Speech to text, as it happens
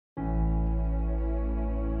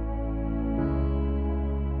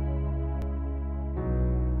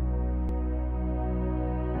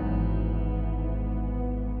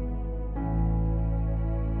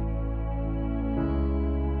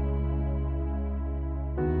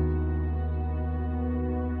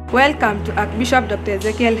Welcome to Archbishop Dr.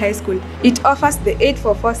 Ezekiel High School. It offers the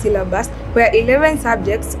 844 syllabus where 11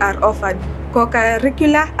 subjects are offered.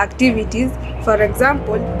 Co-curricular activities, for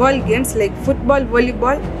example, ball games like football,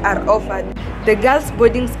 volleyball are offered. The girls'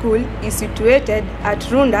 boarding school is situated at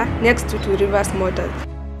Runda next to Two Rivers Motors.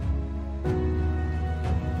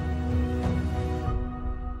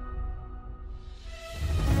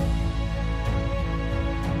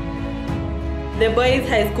 The boys'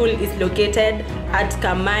 high school is located at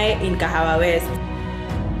Kamae in Kahawa West.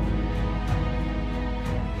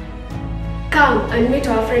 Come and meet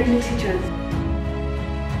our friendly teachers.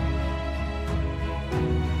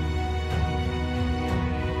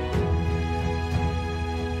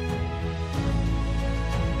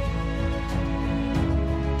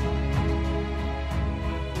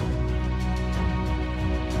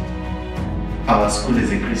 Our school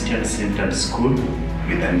is a Christian-centered school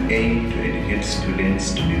with an aim to educate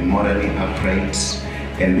students to be morally upright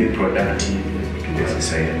and be productive to the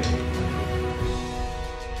society.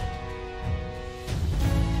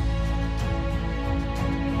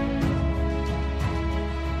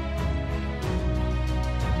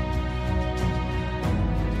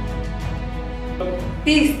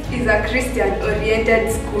 This is a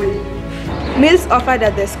Christian-oriented school. Meals offered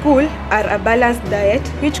at the school are a balanced diet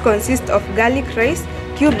which consists of garlic rice,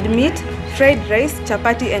 cubed meat, fried rice,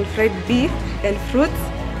 chapati and fried beef, and fruits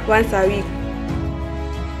once a week.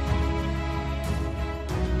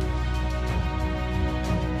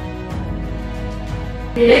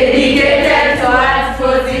 Dedicated towards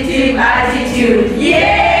positive attitude.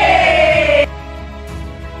 Yay!